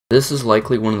This is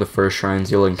likely one of the first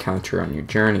shrines you'll encounter on your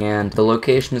journey, and the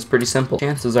location is pretty simple.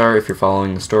 Chances are, if you're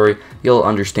following the story, you'll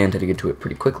understand how to get to it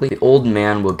pretty quickly. The old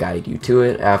man will guide you to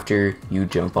it after you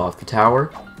jump off the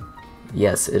tower.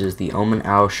 Yes, it is the Oman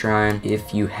shrine.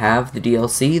 If you have the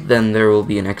DLC, then there will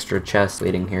be an extra chest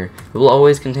waiting here. It will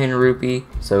always contain a rupee,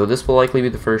 so this will likely be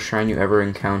the first shrine you ever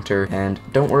encounter. And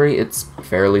don't worry, it's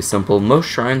fairly simple. Most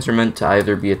shrines are meant to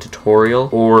either be a tutorial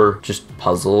or just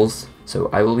puzzles. So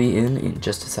I will be in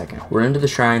just a second. We're into the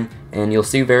shrine, and you'll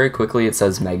see very quickly it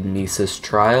says Magnesis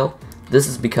Trial. This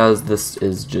is because this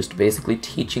is just basically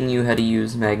teaching you how to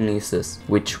use Magnesis,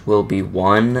 which will be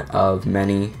one of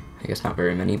many, I guess not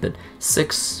very many, but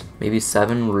 6, maybe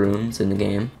 7 runes in the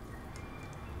game.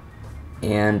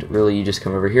 And really you just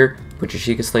come over here, put your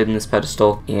Sheikah Slate in this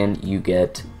pedestal, and you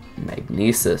get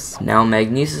Magnesis. Now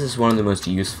Magnesis is one of the most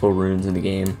useful runes in the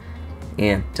game,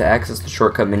 and to access the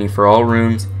shortcut menu for all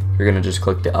runes, you're going to just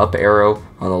click the up arrow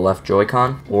on the left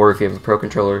Joy-Con, or if you have the Pro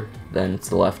Controller, then it's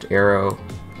the left arrow.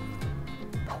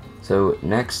 So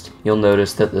next, you'll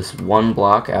notice that this one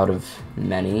block out of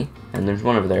many, and there's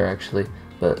one over there actually,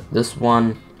 but this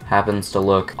one happens to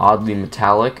look oddly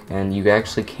metallic, and you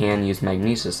actually can use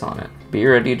Magnesis on it. Be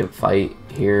ready to fight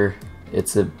here.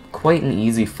 It's quite an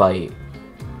easy fight,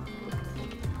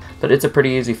 but it's a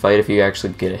pretty easy fight if you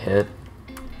actually get a hit.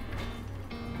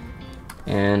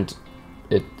 And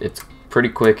it's pretty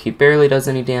quick. He barely does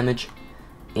any damage,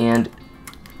 and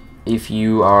if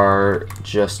you are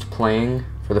just playing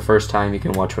for the first time, you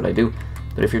can watch what I do,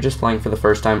 but if you're just playing for the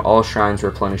first time, all shrines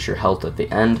replenish your health at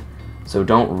the end, so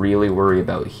don't really worry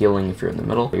about healing if you're in the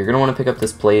middle. But you're going to want to pick up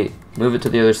this plate, move it to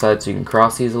the other side so you can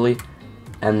cross easily,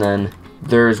 and then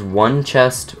there's one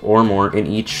chest or more in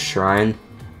each shrine,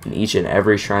 in each and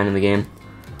every shrine in the game,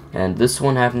 and this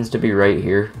one happens to be right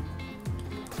here.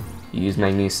 You use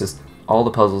Magnesis. All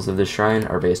the puzzles of this shrine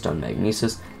are based on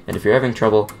Magnesis, and if you're having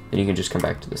trouble, then you can just come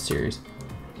back to this series.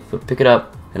 But pick it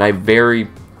up, and I very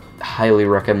highly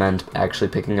recommend actually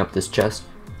picking up this chest,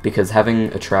 because having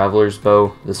a traveler's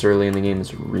bow this early in the game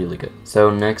is really good. So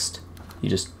next, you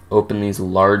just open these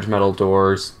large metal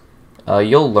doors.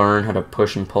 You'll learn how to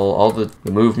push and pull. All the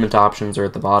movement options are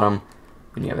at the bottom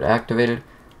when you have it activated,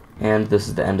 and this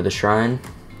is the end of the shrine.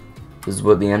 This is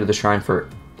what the end of the shrine for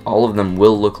all of them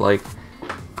will look like.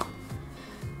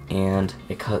 And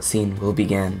a cutscene will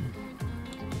begin.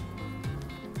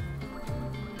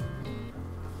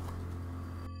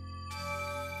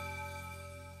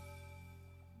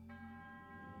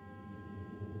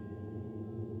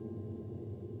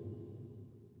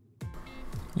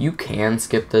 You can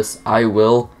skip this. I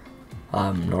will.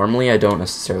 Normally I don't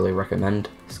necessarily recommend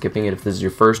skipping it if this is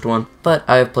your first one, but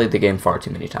I have played the game far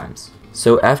too many times.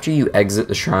 So after you exit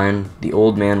the shrine, the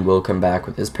old man will come back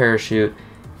with his parachute,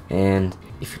 and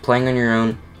if you're playing on your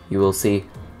own, you will see,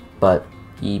 but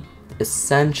he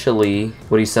essentially,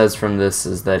 what he says from this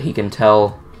is that he can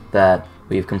tell that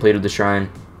we've completed the shrine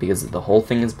because the whole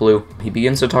thing is blue. He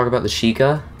begins to talk about the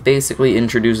Sheikah, basically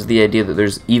introduces the idea that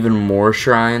there's even more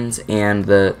shrines, and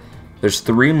that there's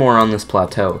 3 more on this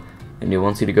plateau, and he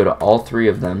wants you to go to all 3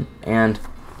 of them, and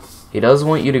he does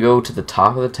want you to go to the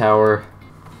top of the tower,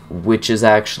 which is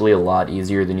actually a lot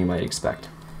easier than you might expect.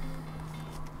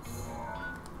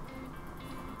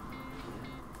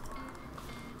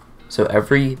 So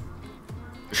every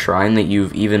shrine that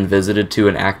you've even visited to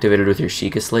and activated with your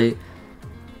Sheikah Slate,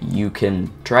 you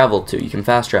can travel to, you can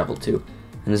fast travel to.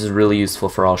 And this is really useful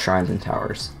for all shrines and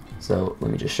towers. So let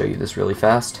me just show you this really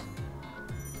fast.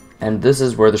 And this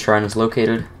is where the shrine is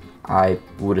located. I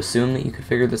would assume that you could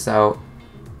figure this out,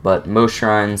 but most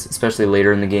shrines, especially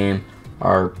later in the game,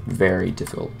 are very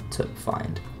difficult to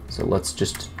find. So let's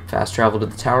just fast travel to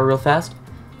the tower real fast.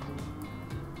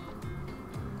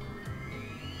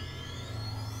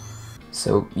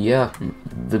 So yeah,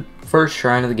 the first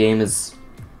shrine of the game is,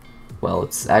 well,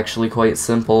 it's actually quite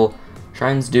simple.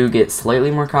 Shrines do get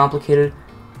slightly more complicated,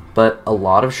 but a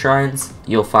lot of shrines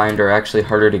you'll find are actually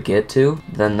harder to get to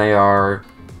than they are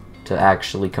to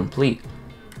actually complete.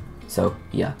 So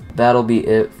yeah, that'll be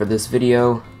it for this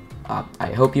video.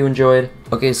 I hope you enjoyed.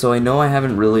 Okay, so I know I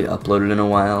haven't really uploaded in a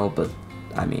while, but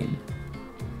I mean,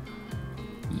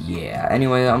 yeah.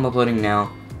 Anyway, I'm uploading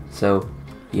now, so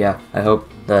yeah, I hope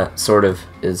that sort of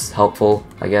is helpful,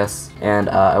 I guess. And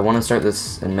I want to start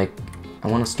this and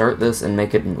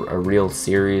make it a real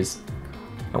series.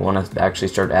 I want to actually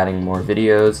start adding more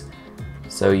videos,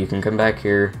 so you can come back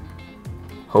here,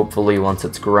 hopefully once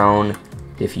it's grown,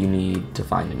 if you need to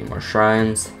find any more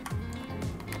shrines.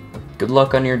 Good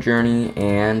luck on your journey,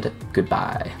 and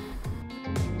goodbye.